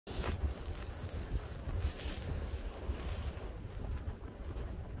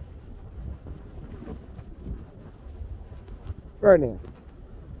Ferdinand.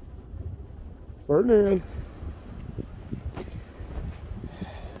 Ferdinand.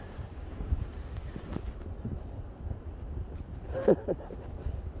 What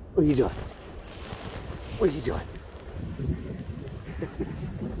are you doing? What are you doing?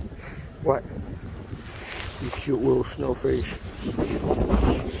 What? You cute little snowfish.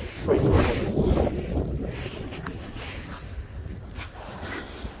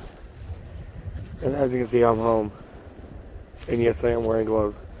 And as you can see, I'm home. And yes, I am wearing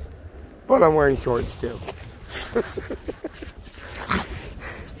gloves. But I'm wearing shorts too.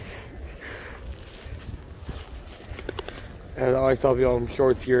 And I always tell people I'm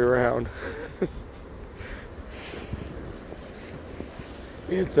shorts year round.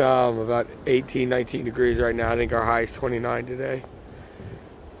 It's about 18, 19 degrees right now. I think our high is 29 today.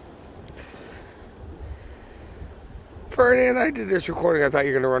 Ferdinand, I did this recording. I thought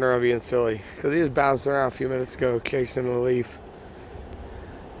you were going to run around being silly. Because he was bouncing around a few minutes ago, chasing a leaf.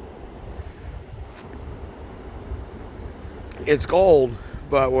 It's cold,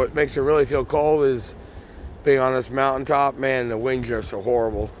 but what makes it really feel cold is being on this mountaintop. Man, the winds are so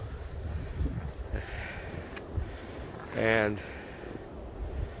horrible. And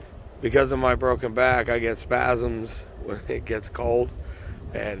because of my broken back, I get spasms when it gets cold,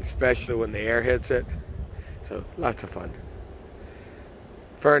 and especially when the air hits it. So, lots of fun.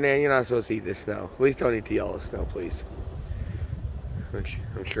 Ferdinand, you're not supposed to eat the snow. At least don't eat the yellow snow, please. Which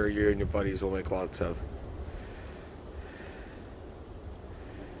I'm sure you and your buddies will make lots of.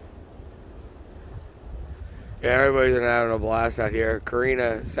 Yeah, everybody's been having a blast out here.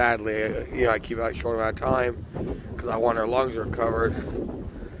 Karina, sadly, I keep out a short amount of time because I want her lungs recovered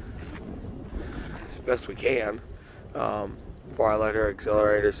as best we can before I let her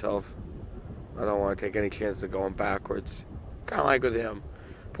accelerate herself. I don't want to take any chance of going backwards. Kind of like with him.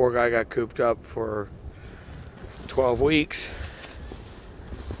 Poor guy got cooped up for 12 weeks.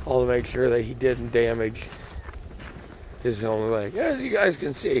 All to make sure that he didn't damage his own leg. As you guys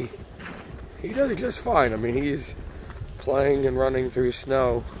can see, he does just fine. I mean, he's playing and running through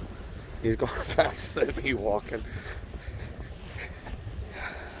snow. He's going faster than me walking.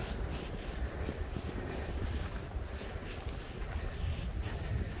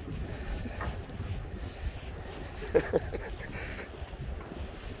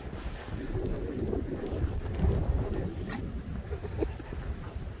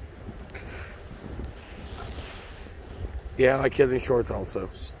 Yeah, my kid's in shorts also.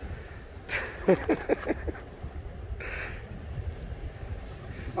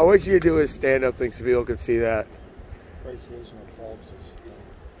 I wish you'd do his stand-up thing so people could see that.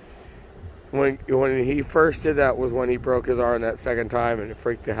 When he first did that was when he broke his arm that second time, and it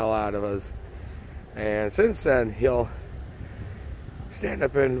freaked the hell out of us. And since then, he'll stand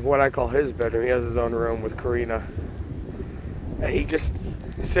up in what I call his bedroom. He has his own room with Karina. And he just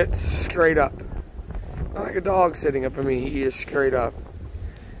sits straight up. Not like a dog sitting up. I mean, he is straight up.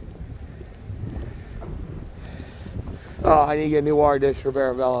 Oh, I need to get a new water dish for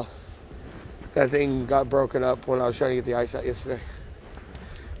Barabella. That thing got broken up when I was trying to get the ice out yesterday.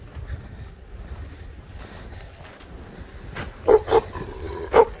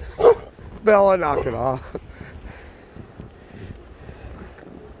 Bella, knock it off.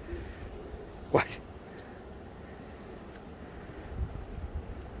 What?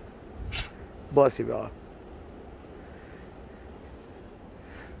 Bless you, Bella.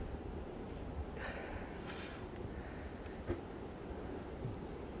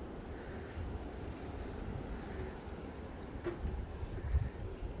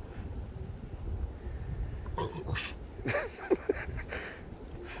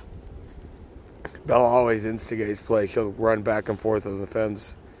 Bella always instigates play. She'll run back and forth on the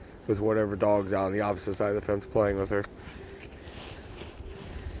fence with whatever dog's out on the opposite side of the fence playing with her.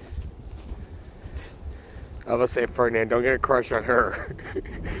 I was say, Ferdinand, don't get a crush on her.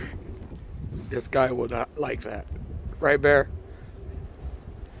 This guy will not like that. Right, Bear?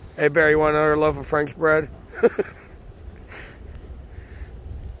 Hey, Bear, you want another loaf of French bread?